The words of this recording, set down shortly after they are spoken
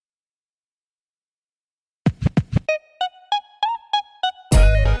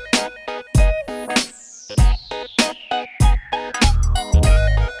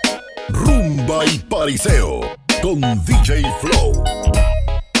Pariseo con DJ Flow.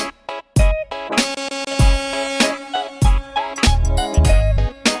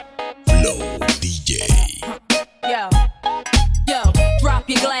 Flow DJ. Yo, drop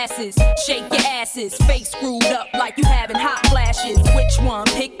your glasses, shake your asses, face screwed up like you having hot flashes. Which one?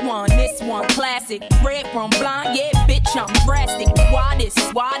 Pick one, this one classic. Red from blind, yeah, bitch, I'm drastic. Why this,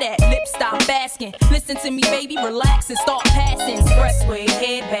 why that, lip stop asking. Listen to me, baby, relax and start passing. Expressway,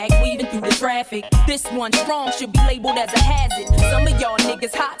 head back, weaving through the traffic. This one strong, should be labeled as a hazard. Some of y'all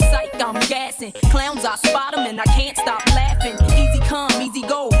niggas hot psych, I'm gassing. Clowns, I spot them and I can't stop laughing. Easy come, easy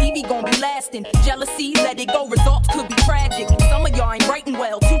go, Evie gon' be lasting. Jealousy, let it go, results could be tragic. Some of y'all ain't writing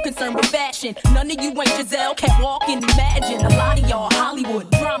well, too concerned with fashion. None of you ain't Giselle, can't walk and imagine. A lot of y'all Hollywood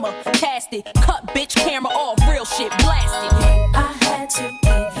drama, cast it. Cut bitch camera off, real shit blasted. I had to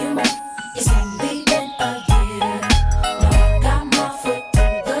give you up. It's only been a year. Now I got my foot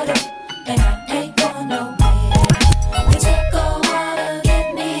through the door, and I ain't going nowhere. It took a while to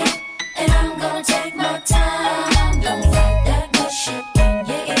get me here, and I'm gonna take my time. Don't fight that good shit when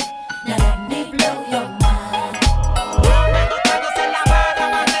you're it. Now let me blow your mind.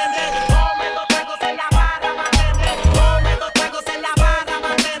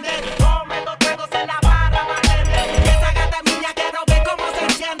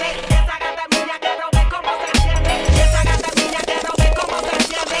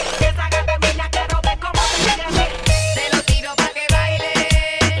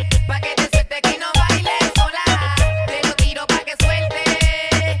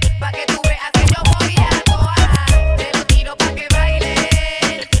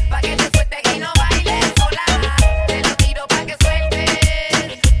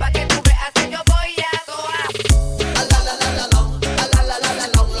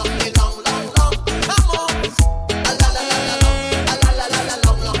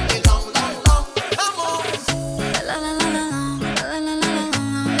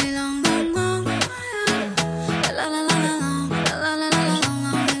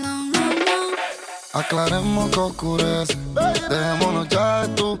 Aclaremos que oscurece, dejémonos ya de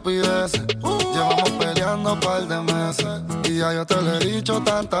estupideces. Llevamos peleando un par de meses y ya yo te lo he dicho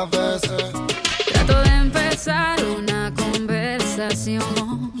tantas veces. Trato de empezar una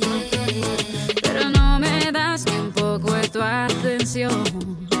conversación, pero no me das ni un poco de tu atención.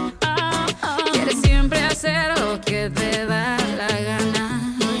 Quieres siempre hacer lo que te da la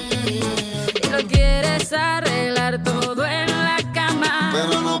gana y lo quieres arreglar todo en la cama.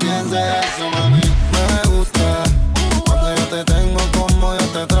 Pero no pienses eso, mami. Me gusta cuando yo te tengo como yo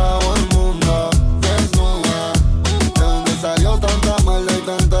te trago el mundo. Desnuda, de donde salió tanta maldad y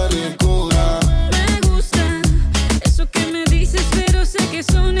tanta ricura. Me gusta eso que me dices, pero sé que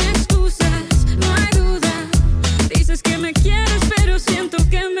son excusas. No hay duda, dices que me quieres, pero siento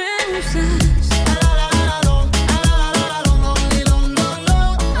que me usas.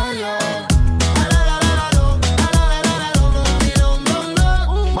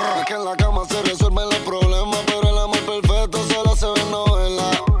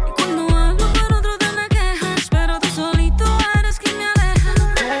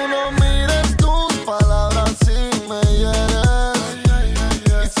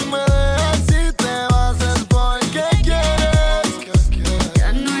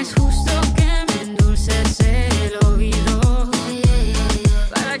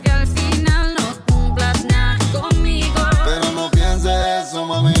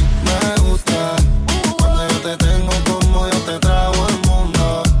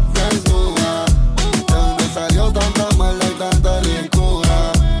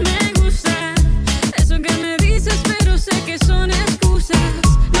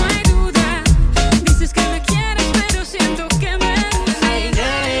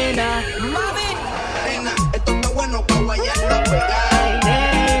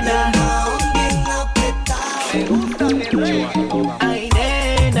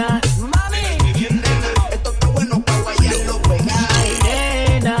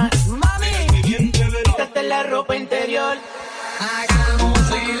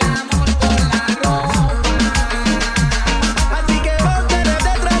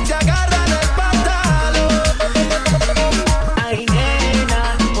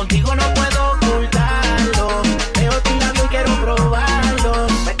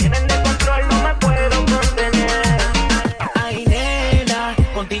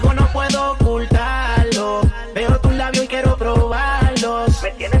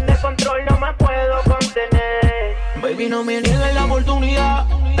 No me niegues la oportunidad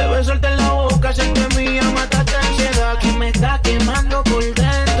de besarte en la boca, hacerte mía, mataste ansiedad que me está quemando por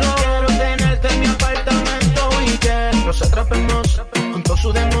dentro. Quiero tenerte en mi apartamento y que nos atrapemos, juntos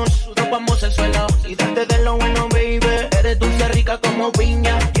sudemos, rompamos el suelo y como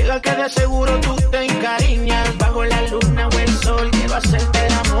piña. Llega que de seguro tú te encariñas. Bajo la luna o el sol, quiero hacerte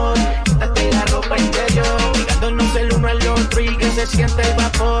el amor. Quítate la ropa interior, pegándonos el uno al otro y que se siente el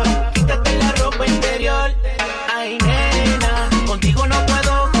vapor. Quítate la ropa interior. Ay, nena, contigo no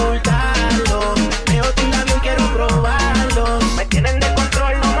puedo ocultarlo. Veo tus labios y quiero probarlos. Me tienen de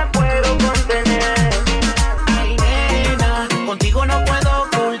control, no me puedo contener. Ay, nena, contigo no puedo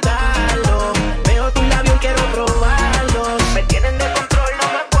ocultarlo. Veo tus labios y quiero probarlos. Me tienen de control, no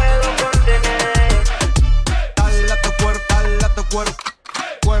me puedo contener. Dale a tu cuerpo,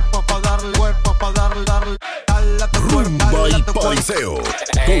 cuerpo pa' darle, darle. Dale a tu cuerpo, SiemprEe Pariseo con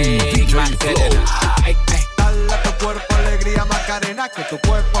DJ Flow. Dale a tu cuerpo alegría Macarena, que tu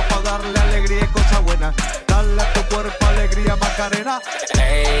cuerpo pa' darle alegría y cosas buenas. Dale a tu cuerpo alegría Macarena.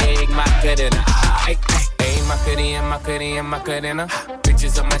 Hey, Macarena. Hey, Macarena.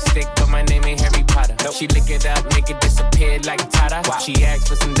 Bitches on my stick, but my name ain't Harry Potter. She lick it up, make it disappear like Tata. She asked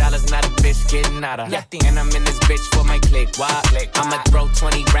for some dollars, not a bitch getting out of. And I'm in this bitch for my click. I'ma throw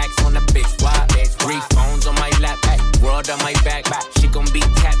 20 racks on the bitch. 3 phones on my lap, world on my back. She gon' be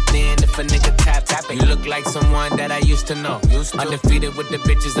tapped in if a nigga tap it. You look like someone that I used to know. Undefeated with the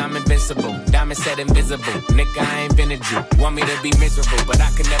bitches, I'm invincible. Diamond said invisible. Nigga, I ain't been a Jew. Want me to be miserable, but I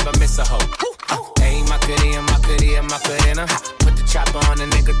can never miss a hoe. Hey, Macarena. Put the chopper on a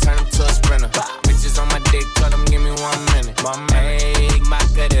nigga, turn him to a sprinter. Bitches on my dick, tell them give me 1 minute. Hey,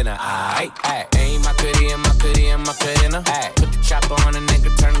 Macarena. Hey, Macarena. Put the chopper on a nigga,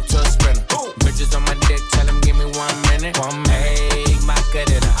 turn him to a sprinter. Bitches on my dick, tell them give me 1 minute. Hey,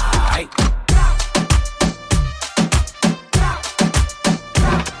 Macarena.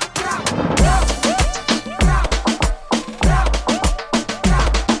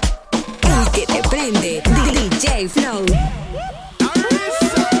 El que te prende, DJ Flow.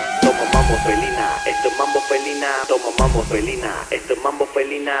 Toma mambo felina, esto es mambo felina. Toma mambo felina, esto es mambo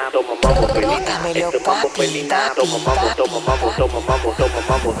felina. Toma mambo felina, esto es mambo felina. Toma mambo felina,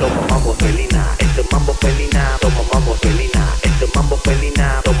 esto es mambo felina. Toma mambo felina, esto es mambo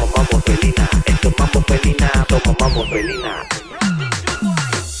felina. Toma mambo felina, esto es mambo felina. Toma mambo felina.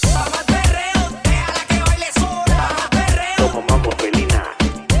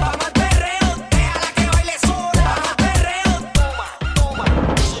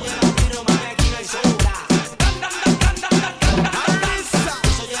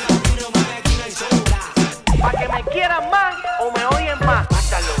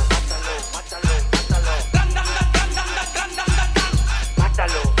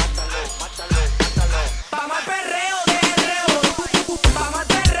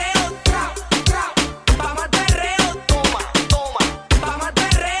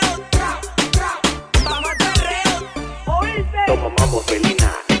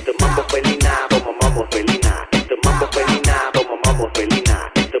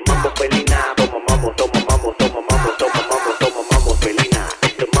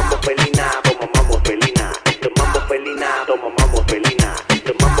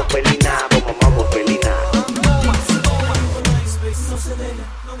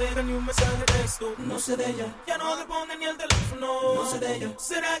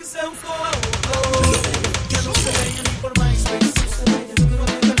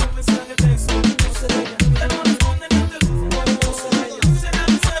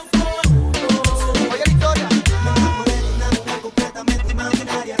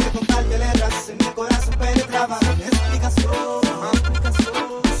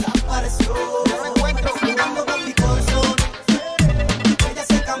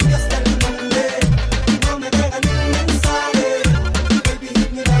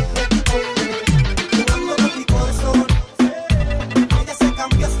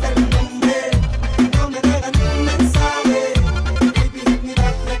 No me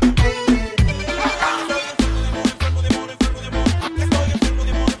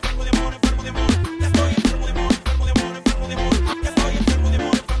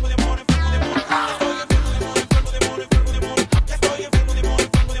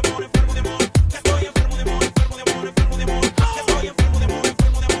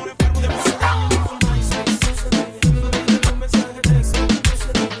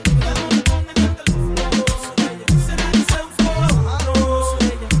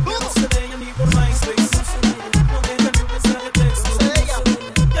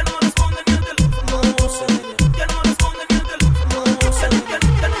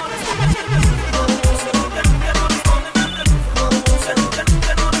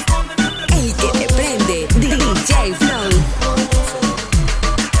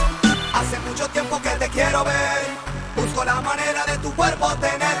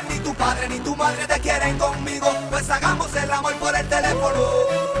teléfono.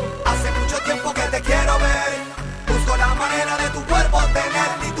 Hace mucho tiempo que te quiero ver. Busco la manera de tu cuerpo tener.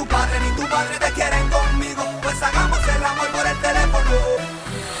 Ni tu padre ni tu madre te quieren conmigo. Pues hagamos el amor por el teléfono.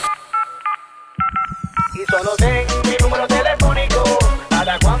 Y solo ten mi número telefónico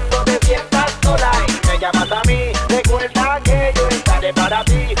para cuando te sientas sola y me llamas a mí. Recuerda que yo estaré para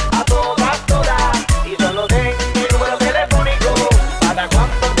ti a todas horas. Y solo ten mi número telefónico para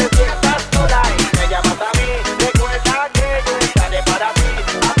cuando te sientas sola y me llamas a mí. Recuerda que yo estaré para ti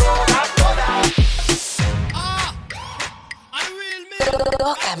a todas horas.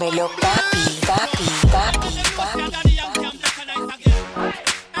 Tócamelo, papi, papi, papi, papi.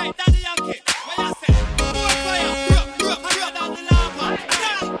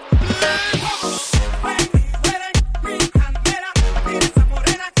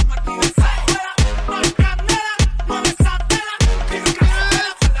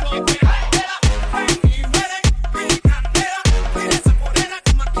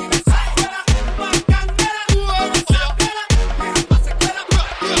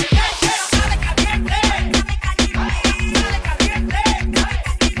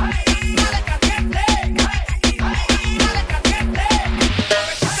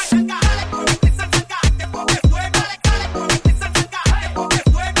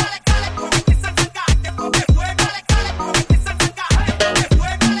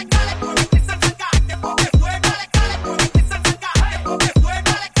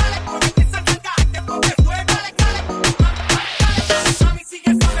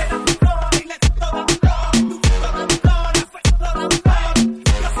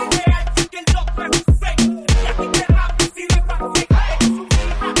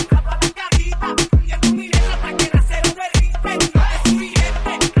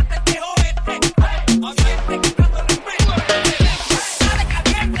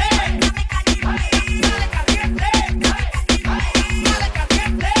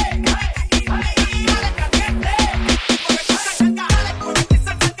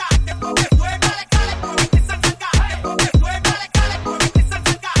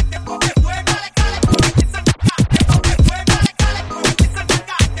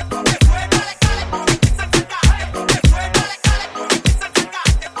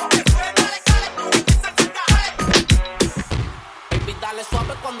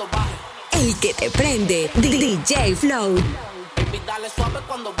 El que te prende, DJ Flow. Baby, dale suave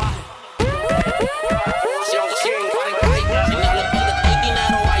cuando baje. 140, señales donde estoy,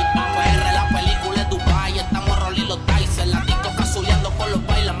 dinero hay. PR, la película es Dubai. Estamos rolling los dice. La disco cazuleando con los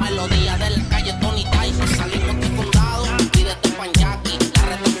bailes. Melodía de la calle Tony Tyson. Salimos de condado, pídete pan Jackie. La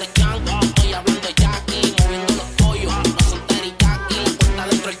red de Chango, estoy hablando de Jackie. Moviendo los pollos, no son teriyaki. La puerta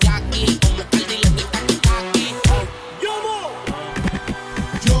dentro el Jackie. Como Cardi le doy taqui-taqui.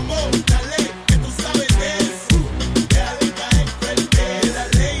 Yomo, dale, que tú sabes de eso. Déjale caer fuerte,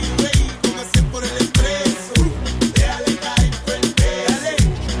 dale, güey, póngase por el expreso. Déjale caer fuerte, dale,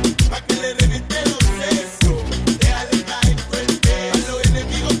 pa' que le reviente los sesos. Déjale caer fuerte, a los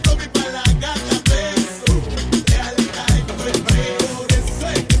enemigos tome pa' la gata beso. Déjale caer fuerte, por eso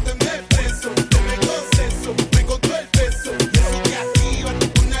es que te me preso. No me conceso, me contó el peso. Y eso te activa, te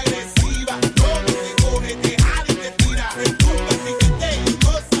pone agresiva. No te coge, te jala y te tira. Retumba, fíjate y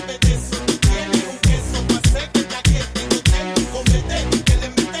no sabes de eso. Tú tienes un queso pa' hacer que te aquiete. Yo tengo un comete que le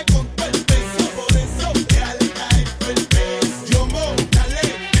mete con todo el peso. Por eso, déjale caer fuerte. Yomo, dale,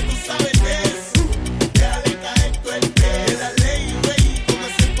 que tú sabes de eso. Déjale caer fuerte, dale, güey,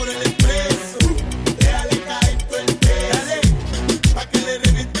 póngase por el expreso. Déjale caer fuerte, dale, pa' que le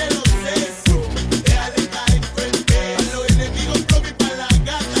reviente los sesos. Déjale caer fuerte, a los enemigos tome pa' la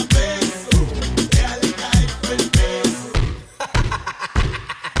gata beso. Déjale caer fuerte.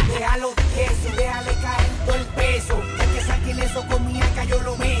 Déjalo de eso, déjale caer todo el peso. El que saque eso con mi acá yo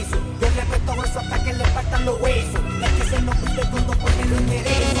lo beso. Yo le meto eso hasta que le partan los huesos. El que se nos pide cuando pone lo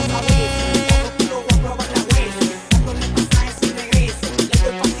enderezo. ¿Sabes? Cuando tú lo voy a probar la hueso. Dándole pasaje sin regreso. Le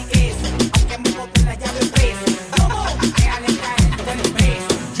doy pa' ti eso, aunque me boten la llave preso. ¿Cómo? Déjale caer todo el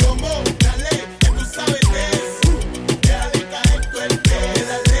peso. Yomo, dale, que tú sabes de eso. Déjale caer fuerte,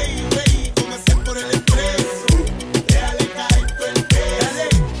 dale, güey, póngase por el expreso. Déjale caer fuerte, dale,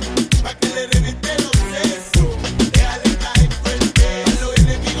 pa' que le reviente los sesos. Déjale caer fuerte, a los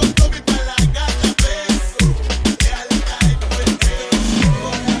enemigos tome pa' la gata beso. Déjale caer fuerte.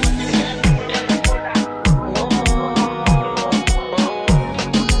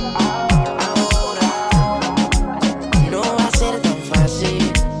 No va a ser tan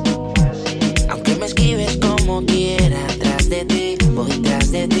fácil, aunque me esquives como quiera. Tras de ti, voy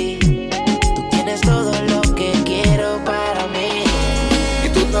tras de ti. Tú tienes todo lo que quiero para mí. Y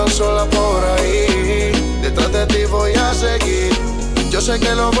tú tan sola por ahí, detrás de ti voy a seguir. Yo sé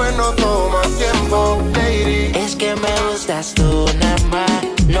que lo bueno toma tiempo, lady. Es que me gustas tú nada más,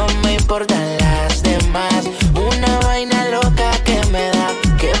 no me importan las demás. Una vaina loca que me da,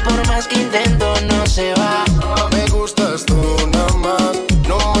 que por más que intento no se va. Me gustas tú nada más,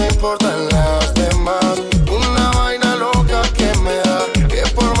 no me importan las demás. Una vaina loca que me da, que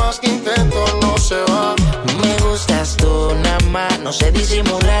por más que intento no se va. Me gustas tú nada más, no sé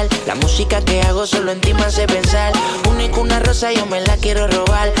disimular. La música que hago solo en ti me hace pensar. Única una rosa yo me la quiero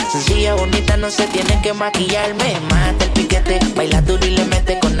robar. Sencilla, bonita, no se tiene que maquillar. Me mata el piquete, baila duro y le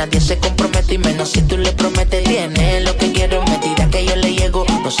mete. Con nadie se compromete y menos si tú le prometes. Tiene lo que quiero, me tira que yo le llego.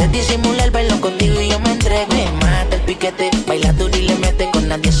 No sé disimular, bailo contigo y yo me entrego. Me mata el piquete, baila duro y le mete. Con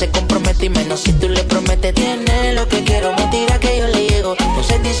nadie se compromete y menos si tú le prometes. Tiene lo que quiero, me tira que yo le llego. No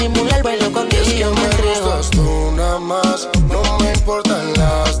sé disimular, bailo contigo y yo me entrego. Me gustas tú nada más, no me importan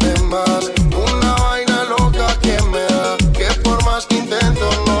las demás. Una vaina loca que me da, que por más que intento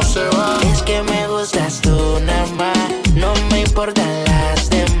no se va. Es que me gustas tú nada más, no me importan las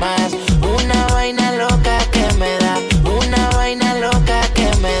demás. Una vaina loca que me da, una vaina loca que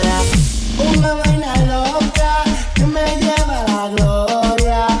me da. Una vaina loca que me lleva a la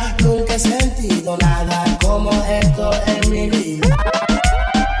gloria. Nunca he sentido nada como esto en mi vida.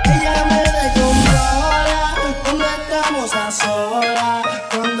 Ella me descontrola cuando estamos a solas.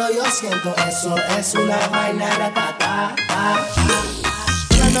 Cuando yo siento eso es una vaina ratata.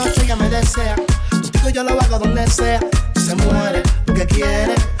 Una noche ella me desea, contigo yo lo hago donde sea. Se muere porque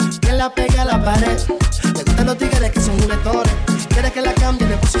quiere que la pegue a la pared. Le gustan los tigres que son juguetones, quiere que la cambie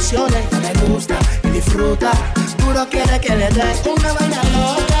de posiciones. Le gusta y disfruta, duro quiere que le dé una vaina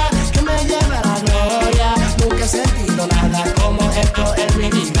loca que me lleve a la gloria. Nunca he sentido nada como esto en mi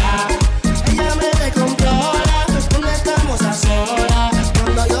vida. Ella me descontrola cuando estamos a solas.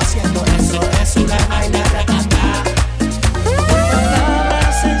 Cuando yo siento eso es una vaina ratata.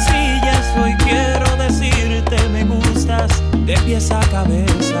 Palabras sencillas, hoy quiero decirte me gustas de pies a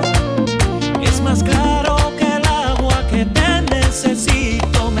cabeza. Es más claro que el agua que te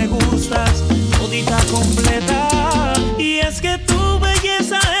necesito. Me gustas todita completa. Y es que tu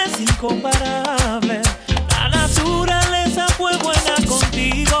belleza es incomparable. La naturaleza fue buena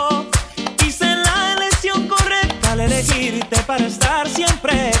contigo. Hice la elección correcta al elegirte para estar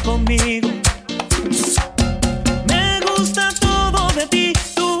siempre conmigo. Me gusta todo de ti,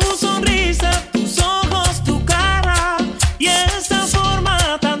 tu sonrisa, tus ojos, tu cara y esta forma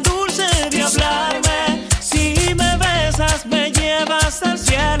tan dulce de hablarme. Si me besas me llevas al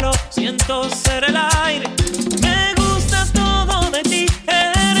cielo, siento ser el aire. Me gusta todo de ti,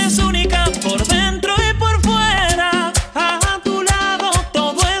 eres única por dentro y por fuera. A tu lado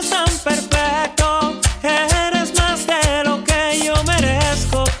todo es tan perfecto, eres más de lo que yo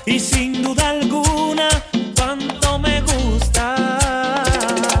merezco. Y sin duda alguna, cuánto me gusta.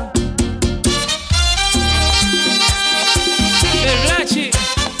 El Rachi,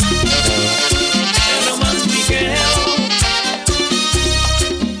 el romantiqueo.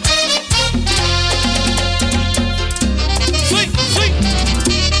 Soy.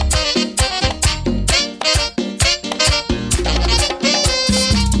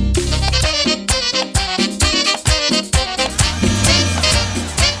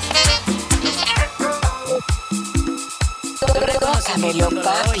 Reconócamelo,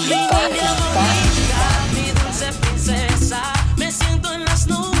 papi. Mi dulce princesa, me siento en las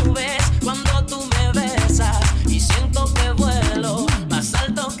nubes cuando tú me besas y siento que vuelo más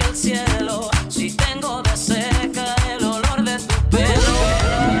alto que el cielo. Si tengo de cerca el olor de tu pelo.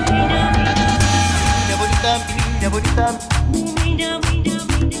 Niña bonita, Mi niña,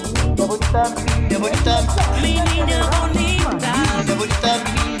 bonita, niña bonita, mi niña bonita, niña bonita,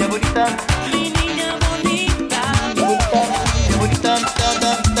 niña bonita, mi niña bonita. niña bonita,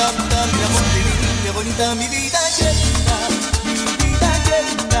 mi amor de mi niña bonita, mi vida llena, mi vida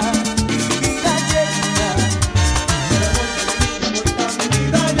llena, mi vida llena. Mi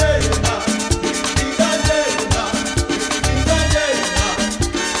vida llena, mi vida llena, mi vida llena.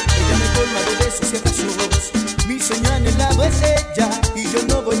 Ella me colma de besos y abrazos, mi sueño anhelado es ella y yo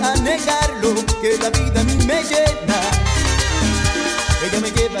no voy a negarlo, que la vida a mí me llena. Ella me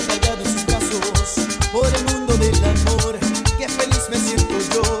lleva cargado en sus brazos por el mundo del amor. Qué feliz me siento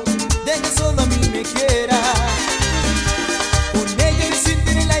yo de que solo a mí me quiera. Con ella y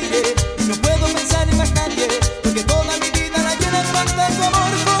siento en el aire, no puedo pensar en más nadie, porque toda mi vida la llena con tanto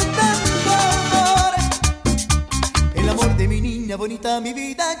amor, con tanto amor. El amor de mi niña bonita, mi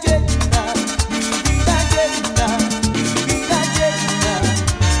vida llena, mi vida llena, mi vida llena.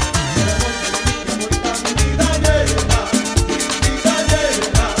 El amor de mi niña bonita, mi vida llena, mi vida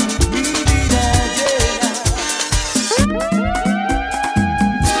llena. Mi vida llena.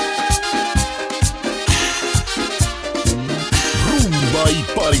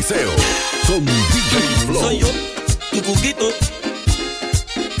 Pariseo con DJ Flow. Soy yo, tu cuquito.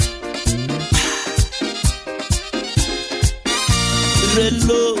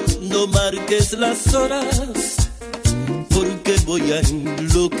 Reloj, no marques las horas, porque voy a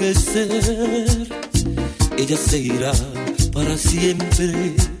enloquecer. Ella se irá para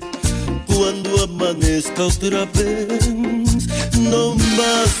siempre cuando amanezca otra vez. No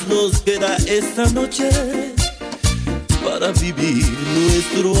más nos queda esta noche para vivir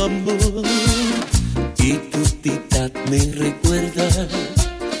nuestro amor. Y tu tita me recuerda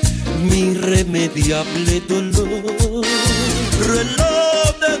mi irremediable dolor.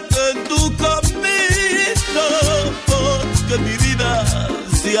 Reloj, detén tu camino, porque mi vida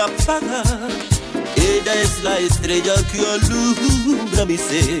se apaga. Ella es la estrella que alumbra mi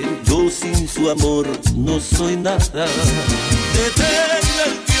ser. Yo sin su amor no soy nada. Detén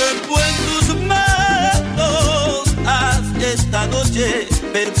el tiempo en tus manos. Haz esta noche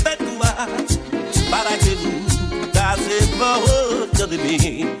perpetua para que nunca se vaya de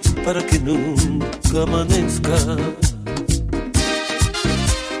mí, para que nunca amanezca.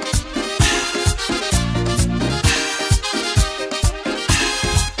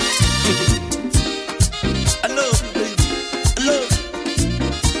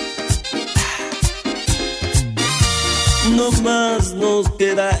 No más nos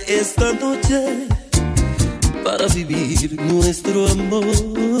queda esta noche para vivir nuestro amor.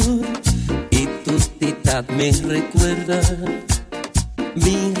 Y tu tita me recuerda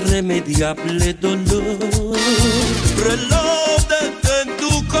mi irremediable dolor. Reloj, detén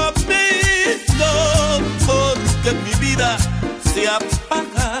tu camino, porque mi vida se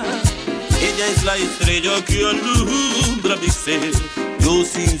apaga. Ella es la estrella que alumbra mi ser. Yo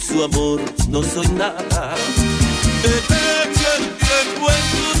sin su amor no soy nada. Detén el tiempo en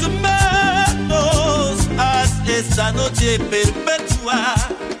tus manos. Haz esta noche perpetua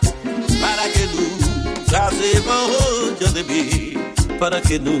para que nunca se vaya de mí, para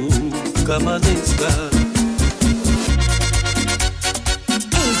que nunca amanezca.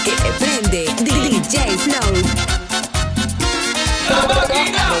 El que te prende, DJ Flow. La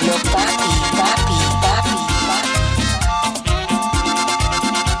máquina. Papi, papi, papi, papi.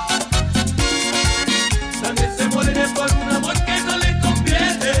 Nadie se muere por un amor que no le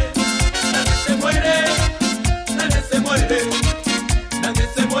conviene. Nadie se muere, nadie se muere. Nadie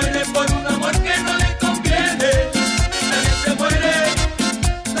se muere por un amor que no le conviene. Nadie se muere,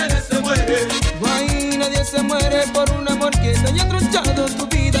 nadie se muere. Guay, nadie se muere por un amor que te haya tronchado tu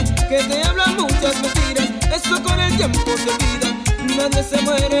vida, que te habla muchas mentiras, eso con el tiempo se olvida. Nadie se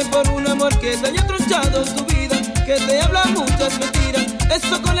muere por un amor que te haya tronchado tu vida, que te habla muchas mentiras,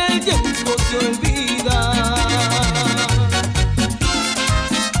 eso con el tiempo se olvida.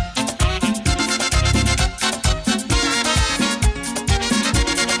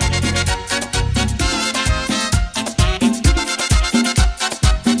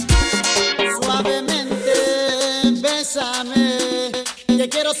 Suavemente, bésame, que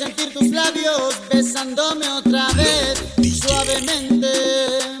quiero sentir tus labios besándome otra vez. Suavemente,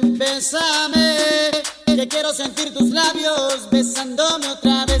 bésame, que quiero sentir tus labios besándome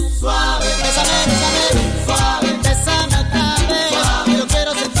otra vez. Suave, bésame, bésame, suave, bésame otra vez. Suave, yo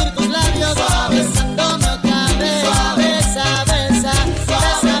quiero sentir tus labios besándome otra vez. Suave, besa, besa,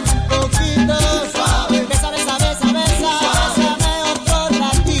 bésame un poquito. Suave, besa, besa, besa, besa, bésame otro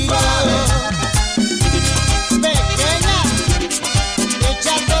ratito. Pequeña,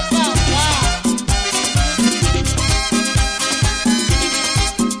 echando pa' acá.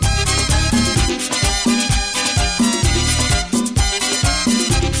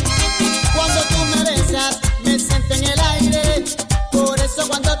 Cuando tú me besas, me siento en el aire. Por eso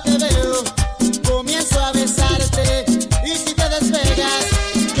cuando te veo, comienzo a besarte. Y si te despegas,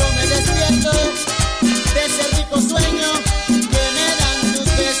 yo me despierto de ese rico sueño que me dan tus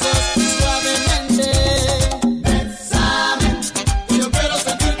besos suavemente. Bésame, que yo quiero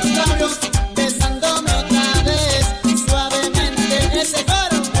sentir tus labios besándome otra vez. Suavemente, ese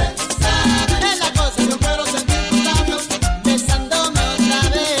coro. Bésame, es la cosa, yo quiero sentir tus labios besándome otra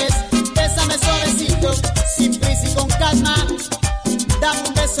vez. Bésame suavecito, sin prisa y con calma. Dame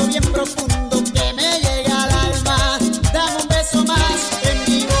un beso bien profundo que me llega al alma. Dame un beso más en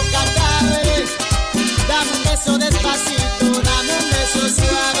mi boca cabe. Dame un beso despacito, dame un beso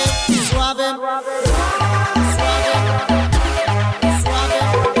suave, suave, suave, suave, suave,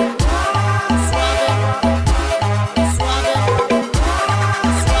 suave, suave,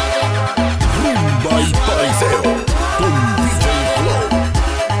 suave. Rumba y Pariseo con DJ Flow.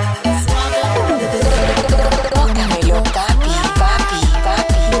 Tócamelo, papi, papi,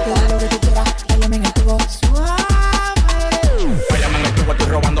 papi, papi.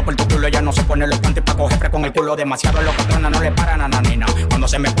 el culo demasiado lo que trona, no le paran a nanina. Cuando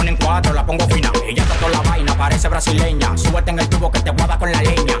se me ponen cuatro la pongo fina. Ella está toda la vaina, parece brasileña. Súbete en el tubo que te guarda con la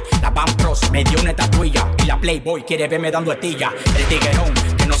leña. La Van Pros me dio una estatuilla y la Playboy quiere verme dando estilla. El tiguerón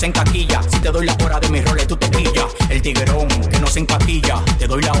que no se encaquilla. Si te doy la hora de mis roles tú te pillas. El tiguerón que no se encaquilla. Te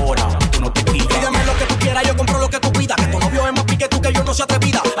doy la hora, tú no te pillas. Pídeme lo que tú quieras, yo compro lo que tú pidas. Que tu novio es más pique tú que yo no se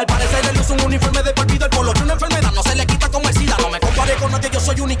atrevida. Al parecer él usa un uniforme de por vida. El color de una enfermedad no se le quita como el SIDA. No me compare con nadie, yo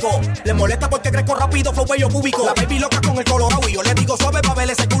soy único. Le molesta porque crezco rápido, flow bello cúbico. La baby loca con el colorado y yo le digo suave pa'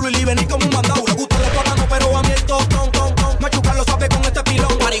 verle ese culo y venir como un mandado. Le gusta el plátano pero a mí el tostón. Machucarlo suave con este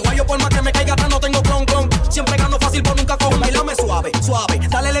pilón. Mariguayo por más que me caiga atrás no tengo clon. Siempre gano fácil por nunca cojo un bailame suave.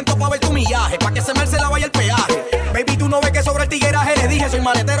 Dale lento pa' ver tu millaje, pa' que se me la vaya el peaje. Baby, tú no ves que sobre el tigueraje le dije soy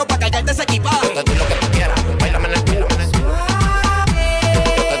maletero pa' cargarte ese equipaje. Yo te doy lo que tú quieras, bailame en el pilo. Yo te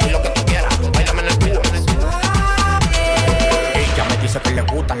doy lo que tú quieras, bailame en el pilo. Ella me dice que le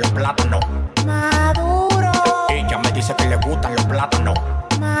gustan los plátanos Maduro. Ella me dice que le gustan los plátanos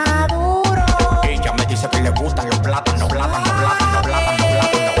Maduro. Ella me dice que le gustan los plátanos.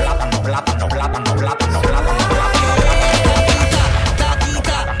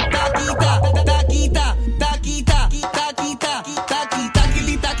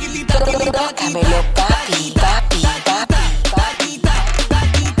 Tócamelo, papi, papi, papi.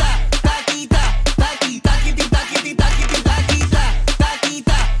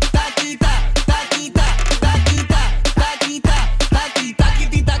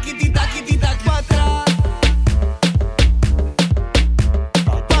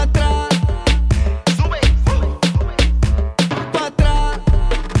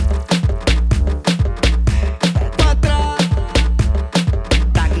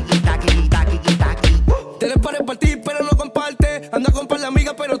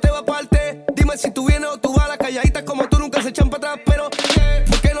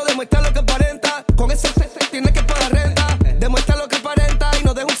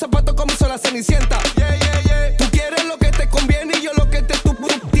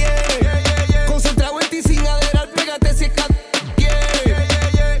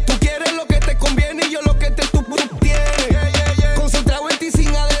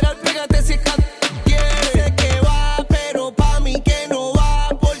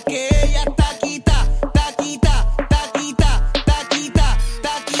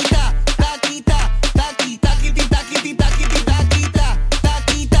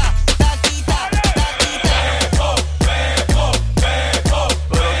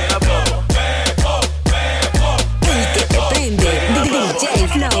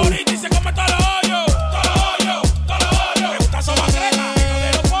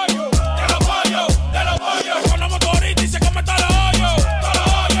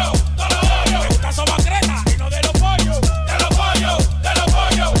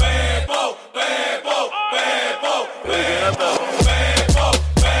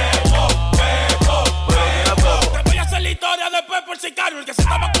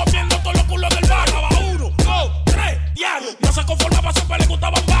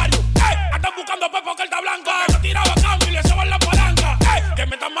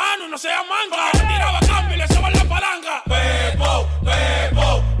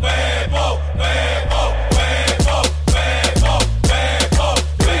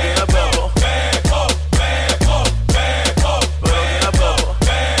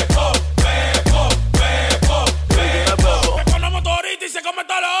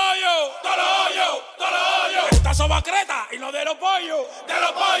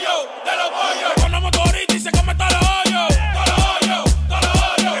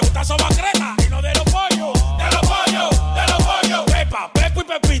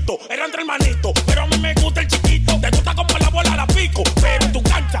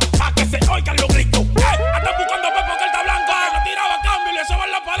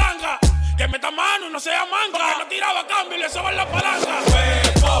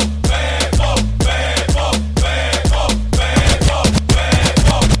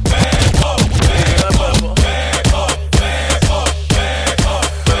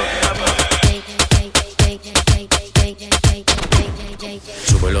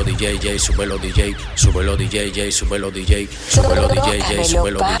 Súbelo DJ, súbelo DJ, súbelo DJ, súbelo DJ, súbelo DJ,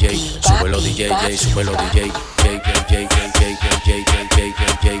 súbelo DJ, súbelo DJ, súbelo DJ,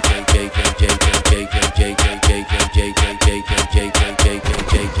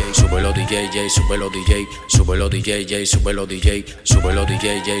 súbelo DJ, súbelo DJ, súbelo DJ, súbelo DJ, súbelo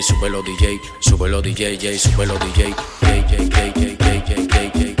DJ, súbelo DJ, súbelo DJ, súbelo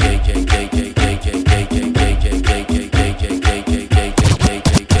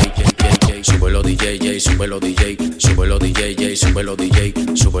DJ, DJ, súbelo DJ, súbelo DJ, súbelo DJ,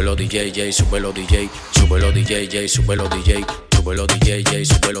 súbelo DJ, súbelo DJ, súbelo DJ, súbelo DJ, súbelo DJ,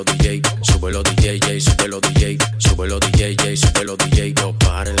 súbelo DJ, súbelo DJ, súbelo DJ, súbelo DJ, súbelo DJ. No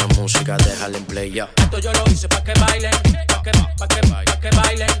paren la música, déjala en play ya. Esto yo lo hice pa' que bailen, pa' que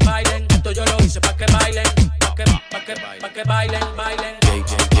bailen, bailen. Esto yo lo hice pa' que bailen, pa' que bailen, bailen.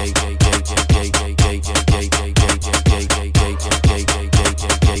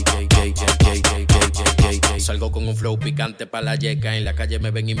 Salgo con un flow picante pa' la yeca. En la calle me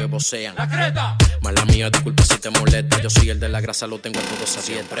ven y me vocean. ¡La creta! Mala mía, disculpa si te molesta. Yo soy el de la grasa, lo tengo todo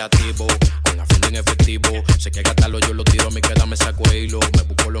siempre activo. Con la funda en efectivo. Sé que gastarlo yo lo tiro, a mí queda me saco el hilo. Me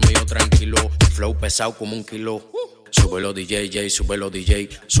busco lo mío tranquilo. Flow pesado como un kilo. Súbelo DJ, súbelo DJ,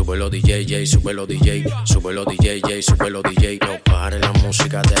 súbelo DJ, súbelo DJ, súbelo DJ, súbelo DJ. No pare la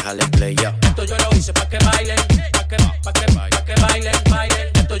música, déjale play ya. Esto yo lo hice pa' que bailen, pa' que bailen, bailen.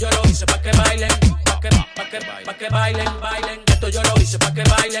 Esto yo lo hice pa' que bailen, pa' que bailen, bailen. Esto yo lo hice pa' que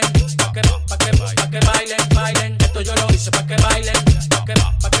bailen, pa' que bailen, bailen. Esto yo lo hice pa' que bailen, pa' que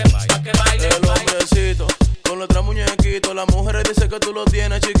bailen. El hombrecito con letra muñequito, las mujeres dicen que tú lo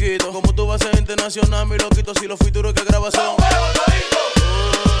tienes chiquito. Como tú vas a ser internacional, mi loquito, si los futuros que grabación.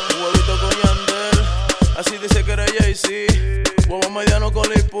 Huevito con Yandel, así dice que eres Jay-Z. Huevo mediano con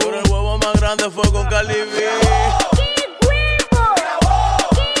Lipu, pero el huevo más grande fue con Cardi B.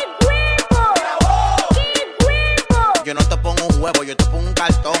 Yo no te pongo un huevo, yo te pongo un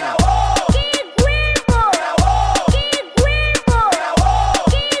cartón.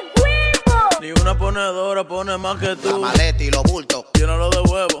 Ni una ponedora pone más que tú. La maleta y los bultos. Llénalo de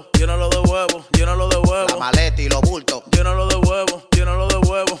huevo, llénalo de huevo, llénalo de huevo. La maleta y los bultos. Llénalo de huevo, llénalo de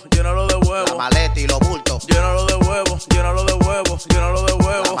huevo, llénalo de huevo. La maleta y los bultos. Llénalo de huevo, llénalo de huevo, llénalo de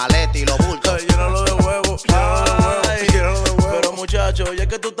huevo. La maleta y los bultos. Llénalo de huevo, llénalo de huevo, llénalo de huevo. Pero muchacho, ya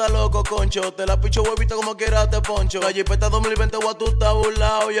que tú estás loco, concho, te la picho huevita como quieras te poncho. La jipeta 2020 guau, tú estás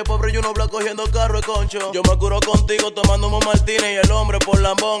burlao. Y el pobre Juno Black cogiendo carro de concho. Yo me curo contigo tomando un Martínez. Y el hombre por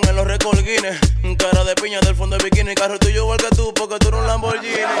lambón en los récords Guinness. Un cara de piña del fondo del bikini. Carro tuyo igual que tú, porque tú eres un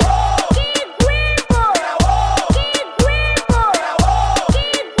Lamborghini.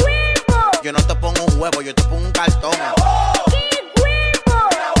 Yo no te pongo un huevo, yo te pongo un cartón.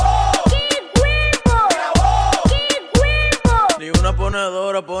 Ni una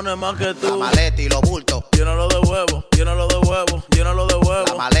ponedora pone más que tú. La maleta y los bultos. Llénalo de huevo, llénalo de huevo, llénalo de huevo.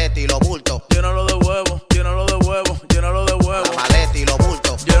 La maleta y los bultos. Llénalo de huevo, llénalo de huevo, llénalo de huevo. La maleta y los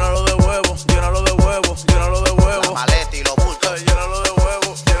bultos. Llénalo de huevo, llénalo de huevo, llénalo de huevo. La maleta y los bultos. Llénalo de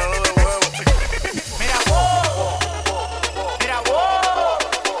huevo, llénalo de huevo. Mira vos, mira vos.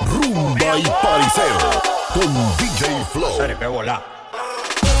 Rumba y Pariseo con DJ Flow. Serie que vola.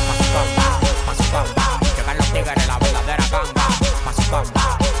 Masupamba, llegan los tigres, la verdadera ganga.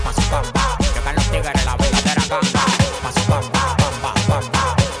 Masupamba, llegan los tigres, la verdadera ganga. Masupamba, bamba,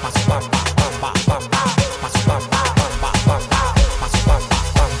 bamba, masupamba, bamba, bamba, masupamba, bamba, bamba, masupamba,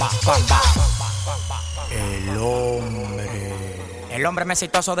 bamba, bamba. El hombre más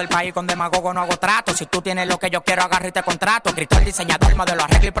exitoso del país, con demagogo no hago trato. Si tú tienes lo que yo quiero, agarro y te contrato. Escritor, diseñador, modelo,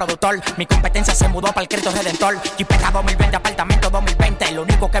 arreglo y productor. Mi competencia se mudó para el Cristo Redentor. Jipeta 2020, apartamento 2020. Lo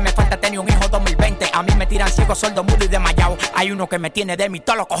único que me falta es tener un hijo 2020. A mí me tiran ciego, sordo, mudo y desmayado. Hay uno que me tiene de mí,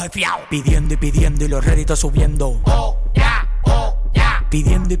 todo lo coge fiao. Pidiendo y pidiendo y los réditos subiendo. Oh, ya, oh, ya.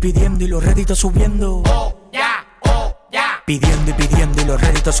 Pidiendo y pidiendo y los réditos subiendo. Oh, ya, oh, ya. Pidiendo y pidiendo y los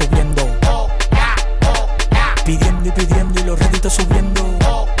réditos subiendo. Oh, ya, oh, ya. Pidiendo y pidiendo y los réditos subiendo.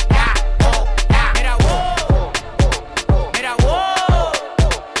 Oh, ya, oh, ya. Mira vos, mira vos,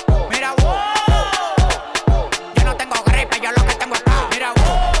 mira vos. Yo no tengo gripe, yo lo que tengo es paz. Mira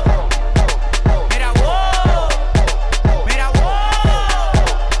vos, mira vos, mira vos.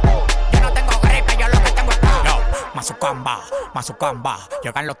 Yo no tengo gripe, yo lo que tengo es paz. Yo, Mazucamba,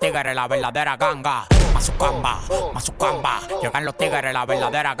 llegan los tigres, la verdadera ganga. Mazucamba, llegan los tigres, la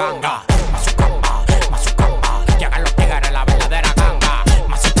verdadera ganga. Mazucamba, llegan los tigres, la verdadera ganga.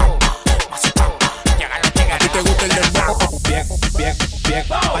 Mazucamba, llegan los tigres. ¿A ti te gusta el dembow? Pies,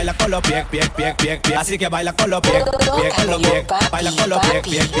 baila con los pies. Así que baila con los pies, con los pies. Baila con los pies.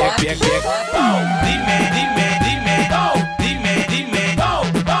 Dime.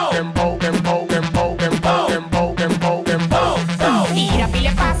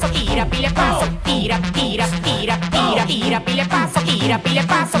 Tira, pile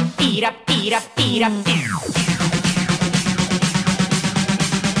paso, tira.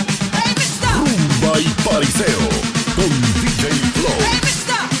 Rumba y Pariseo con DJ Flow.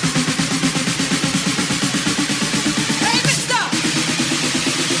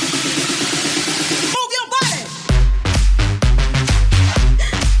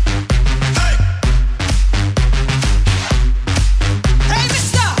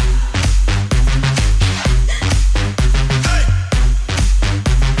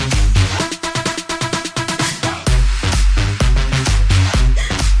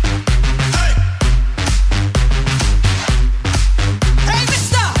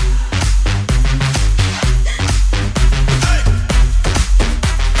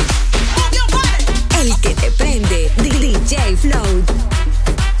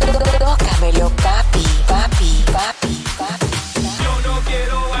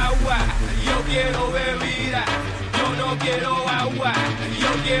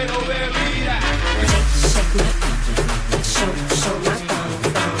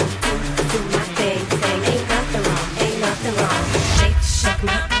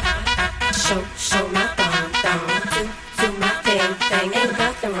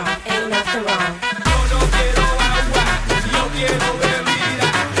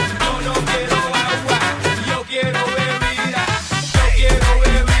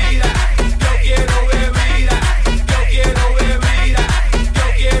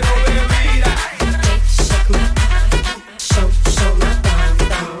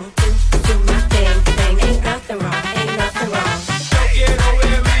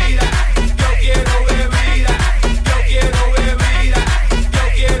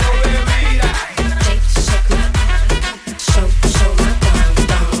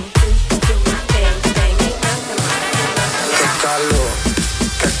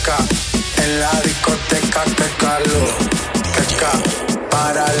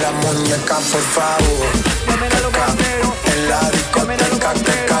 muñeca, por favor. En la discoteca,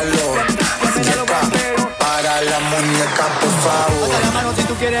 que calor. Muñeca, para la muñeca, por favor. Hasta la mano si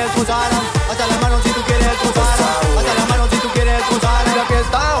tú quieres gozar. Hasta la mano si tú quieres gozar. Hasta la mano si tú quieres gozar. La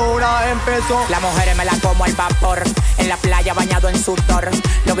fiesta ahora empezó. Las mujeres me la como al vapor. En la playa bañado en sudor.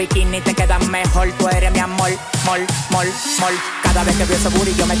 Los bikinis te quedan mejor. Tú eres mi amor, mol, mol, mol. Cada vez que veo ese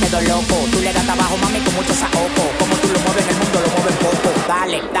booty yo me quedo loco. Tú le das abajo, mami, con mucho saoco. Como tú lo mueves en el mundo, lo mueves poco.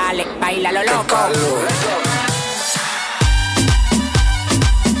 Dale, dale, baila lo loco.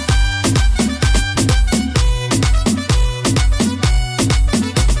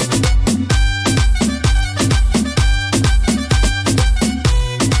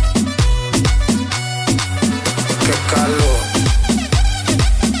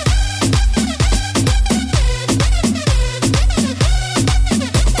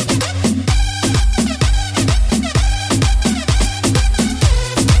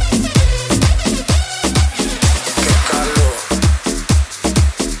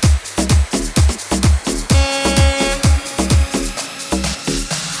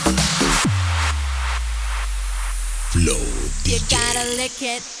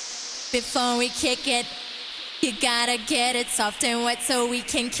 Before we kick it, you gotta get it soft and wet so we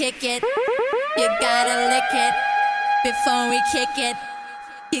can kick it. You gotta lick it before we kick it.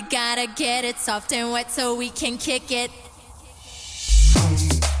 You gotta get it soft and wet so we can kick it.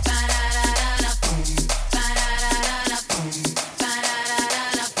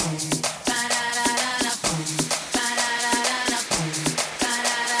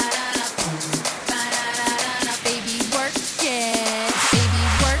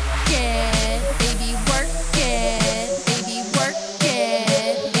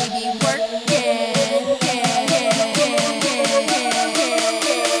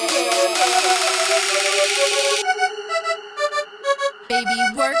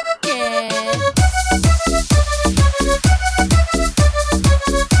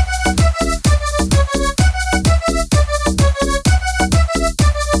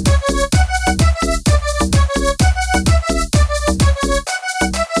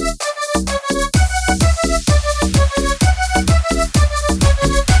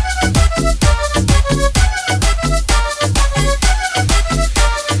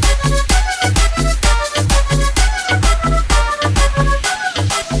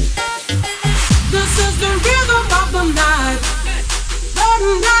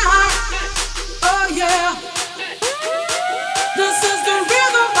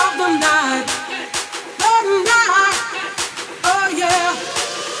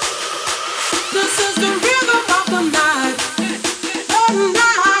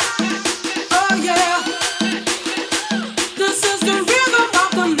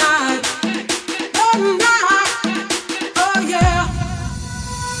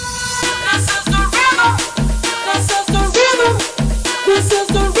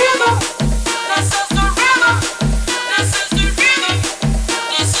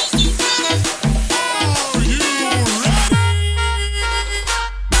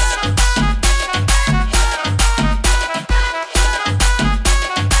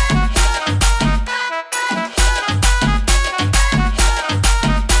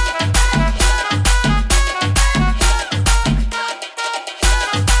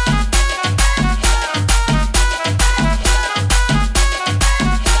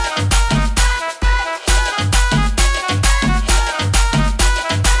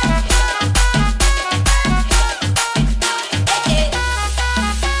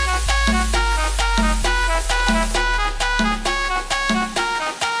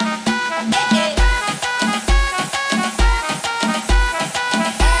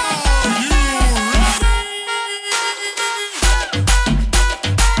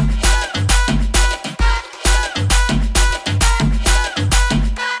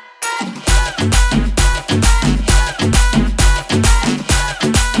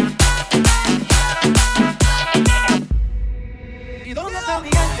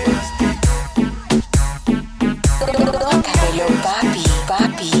 Tócamelo, papi,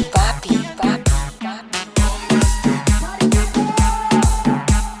 papi, papi.